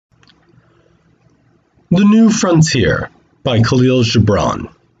The New Frontier by Kahlil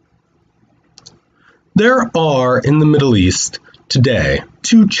Gibran. There are in the Middle East today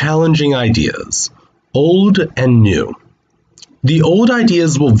two challenging ideas, old and new. The old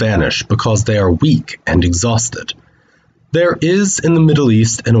ideas will vanish because they are weak and exhausted. There is in the Middle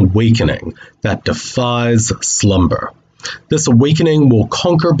East an awakening that defies slumber. This awakening will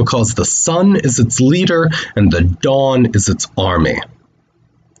conquer because the sun is its leader and the dawn is its army.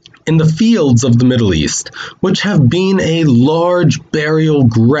 In the fields of the Middle East, which have been a large burial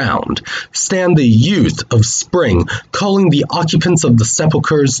ground, stand the youth of spring, calling the occupants of the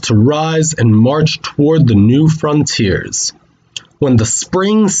sepulchres to rise and march toward the new frontiers. When the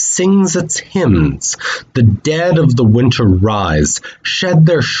spring sings its hymns, the dead of the winter rise, shed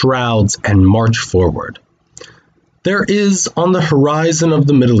their shrouds, and march forward. There is on the horizon of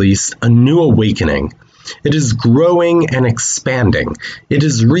the Middle East a new awakening. It is growing and expanding. It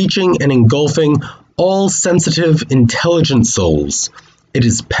is reaching and engulfing all sensitive, intelligent souls. It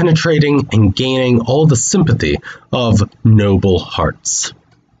is penetrating and gaining all the sympathy of noble hearts.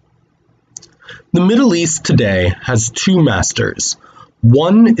 The Middle East today has two masters.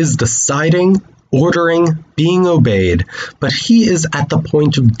 One is deciding, ordering, being obeyed, but he is at the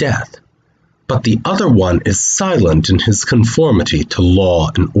point of death. But the other one is silent in his conformity to law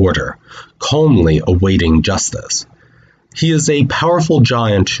and order, calmly awaiting justice. He is a powerful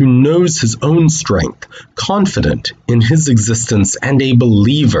giant who knows his own strength, confident in his existence, and a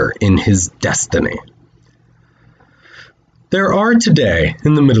believer in his destiny. There are today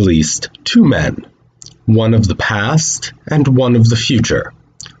in the Middle East two men, one of the past and one of the future.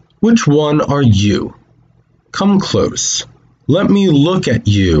 Which one are you? Come close. Let me look at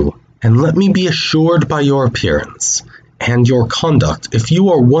you, and let me be assured by your appearance and your conduct if you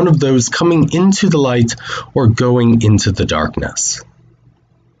are one of those coming into the light or going into the darkness.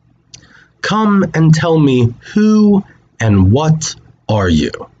 Come and tell me who and what are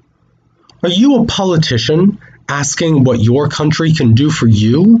you? Are you a politician asking what your country can do for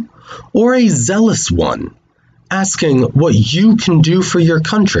you, or a zealous one asking what you can do for your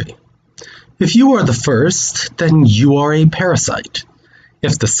country? If you are the first, then you are a parasite.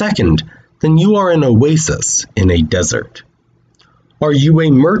 If the second, then you are an oasis in a desert. Are you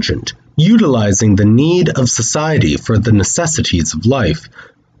a merchant, utilizing the need of society for the necessities of life,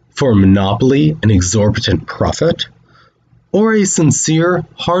 for monopoly and exorbitant profit? Or a sincere,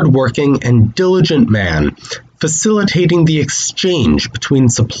 hard-working, and diligent man, facilitating the exchange between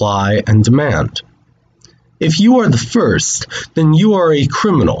supply and demand? If you are the first, then you are a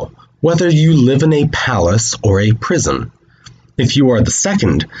criminal, whether you live in a palace or a prison. If you are the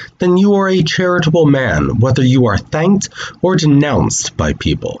second, then you are a charitable man, whether you are thanked or denounced by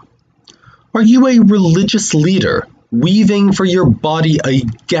people. Are you a religious leader, weaving for your body a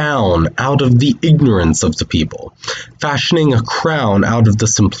gown out of the ignorance of the people, fashioning a crown out of the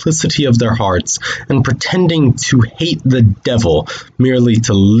simplicity of their hearts, and pretending to hate the devil merely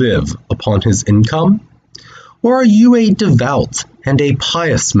to live upon his income? Or are you a devout and a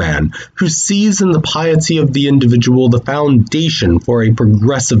pious man who sees in the piety of the individual the foundation for a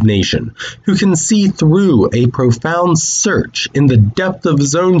progressive nation, who can see through a profound search in the depth of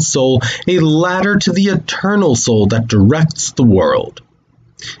his own soul a ladder to the eternal soul that directs the world?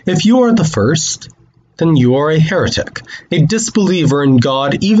 If you are the first, then you are a heretic, a disbeliever in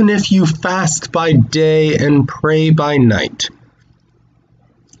God, even if you fast by day and pray by night.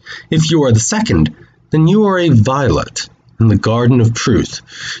 If you are the second, then you are a violet in the garden of truth,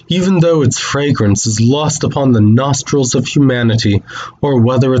 even though its fragrance is lost upon the nostrils of humanity, or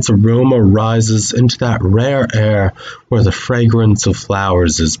whether its aroma rises into that rare air where the fragrance of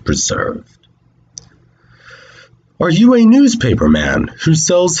flowers is preserved. Are you a newspaper man who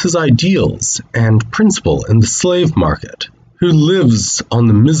sells his ideals and principle in the slave market, who lives on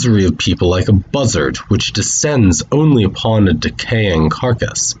the misery of people like a buzzard which descends only upon a decaying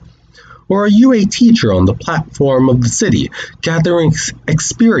carcass? Or are you a teacher on the platform of the city, gathering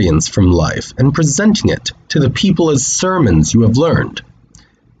experience from life and presenting it to the people as sermons you have learned?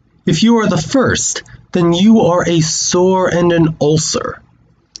 If you are the first, then you are a sore and an ulcer.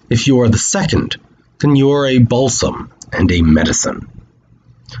 If you are the second, then you are a balsam and a medicine.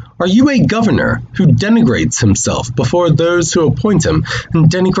 Are you a governor who denigrates himself before those who appoint him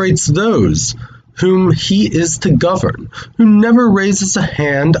and denigrates those whom he is to govern, who never raises a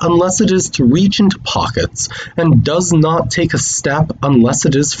hand unless it is to reach into pockets, and does not take a step unless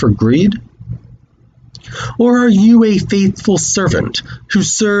it is for greed? Or are you a faithful servant who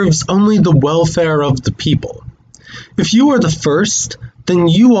serves only the welfare of the people? If you are the first, then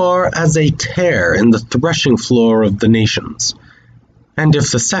you are as a tare in the threshing floor of the nations. And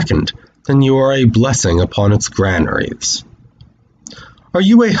if the second, then you are a blessing upon its granaries. Are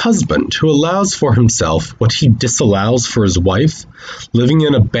you a husband who allows for himself what he disallows for his wife, living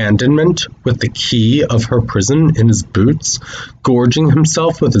in abandonment with the key of her prison in his boots, gorging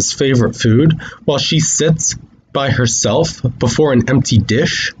himself with his favorite food while she sits by herself before an empty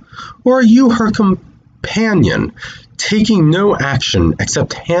dish? Or are you her companion, taking no action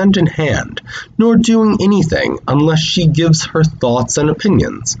except hand in hand, nor doing anything unless she gives her thoughts and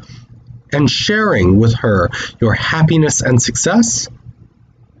opinions, and sharing with her your happiness and success?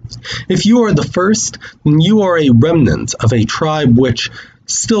 If you are the first, then you are a remnant of a tribe which,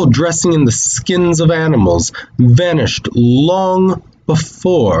 still dressing in the skins of animals, vanished long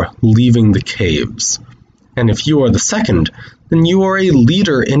before leaving the caves. And if you are the second, then you are a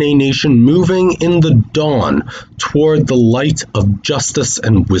leader in a nation moving in the dawn toward the light of justice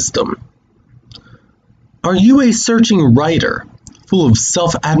and wisdom. Are you a searching writer, full of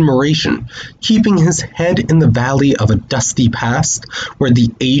self-admiration, keeping his head in the valley of a dusty past, where the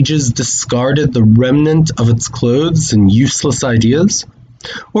ages discarded the remnant of its clothes and useless ideas?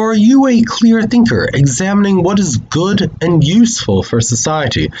 Or are you a clear thinker, examining what is good and useful for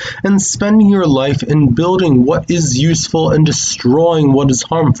society, and spending your life in building what is useful and destroying what is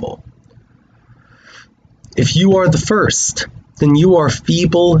harmful? If you are the first, then you are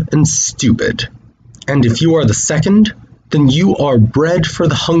feeble and stupid. And if you are the second, then you are bread for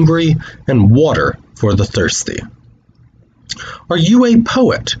the hungry and water for the thirsty. Are you a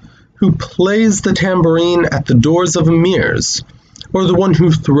poet who plays the tambourine at the doors of emirs, or the one who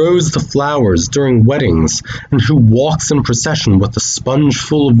throws the flowers during weddings and who walks in procession with a sponge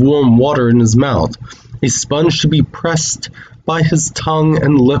full of warm water in his mouth, a sponge to be pressed by his tongue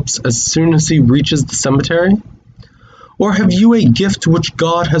and lips as soon as he reaches the cemetery? Or have you a gift which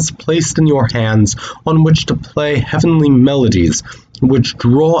God has placed in your hands on which to play heavenly melodies which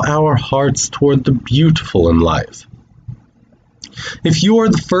draw our hearts toward the beautiful in life? If you are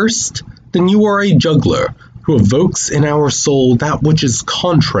the first, then you are a juggler who evokes in our soul that which is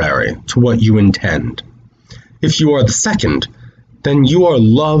contrary to what you intend. If you are the second, then you are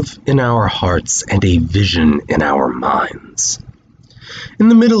love in our hearts and a vision in our minds. In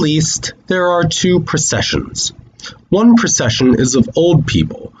the Middle East, there are two processions. One procession is of old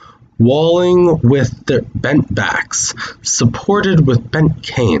people, walling with their bent backs, supported with bent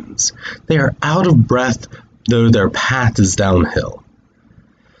canes. They are out of breath, though their path is downhill.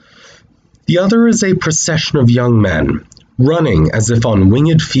 The other is a procession of young men, running as if on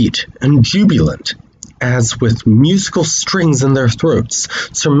winged feet, and jubilant, as with musical strings in their throats,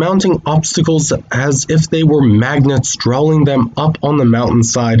 surmounting obstacles as if they were magnets drawing them up on the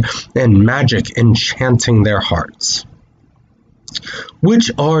mountainside and magic enchanting their hearts.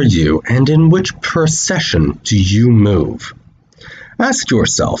 Which are you, and in which procession do you move? Ask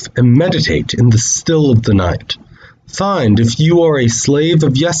yourself and meditate in the still of the night. Find if you are a slave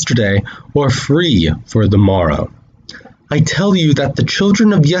of yesterday or free for the morrow. I tell you that the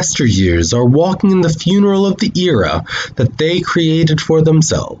children of yesteryears are walking in the funeral of the era that they created for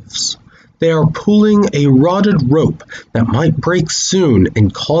themselves. They are pulling a rotted rope that might break soon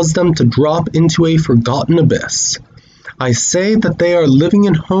and cause them to drop into a forgotten abyss. I say that they are living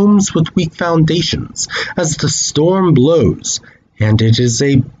in homes with weak foundations as the storm blows, and it is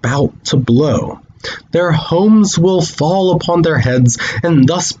about to blow. Their homes will fall upon their heads and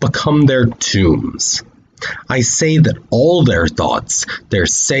thus become their tombs. I say that all their thoughts, their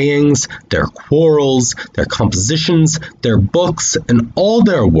sayings, their quarrels, their compositions, their books, and all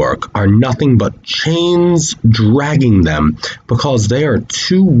their work are nothing but chains dragging them because they are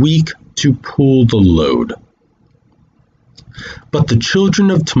too weak to pull the load. But the children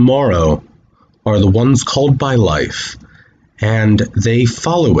of tomorrow are the ones called by life, and they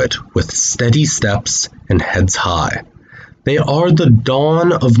follow it with steady steps and heads high. They are the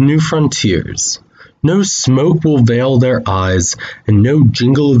dawn of new frontiers. No smoke will veil their eyes, and no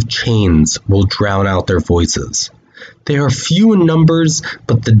jingle of chains will drown out their voices. They are few in numbers,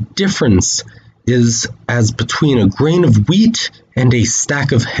 but the difference is as between a grain of wheat and a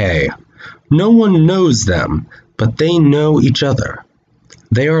stack of hay. No one knows them, but they know each other.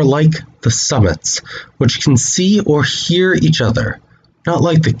 They are like the summits, which can see or hear each other, not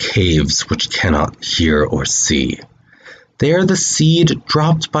like the caves which cannot hear or see. They are the seed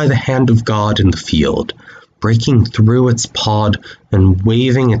dropped by the hand of God in the field, breaking through its pod and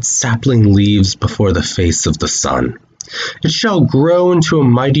waving its sapling leaves before the face of the sun. It shall grow into a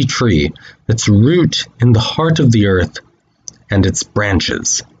mighty tree, its root in the heart of the earth, and its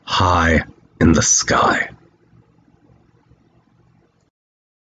branches high in the sky.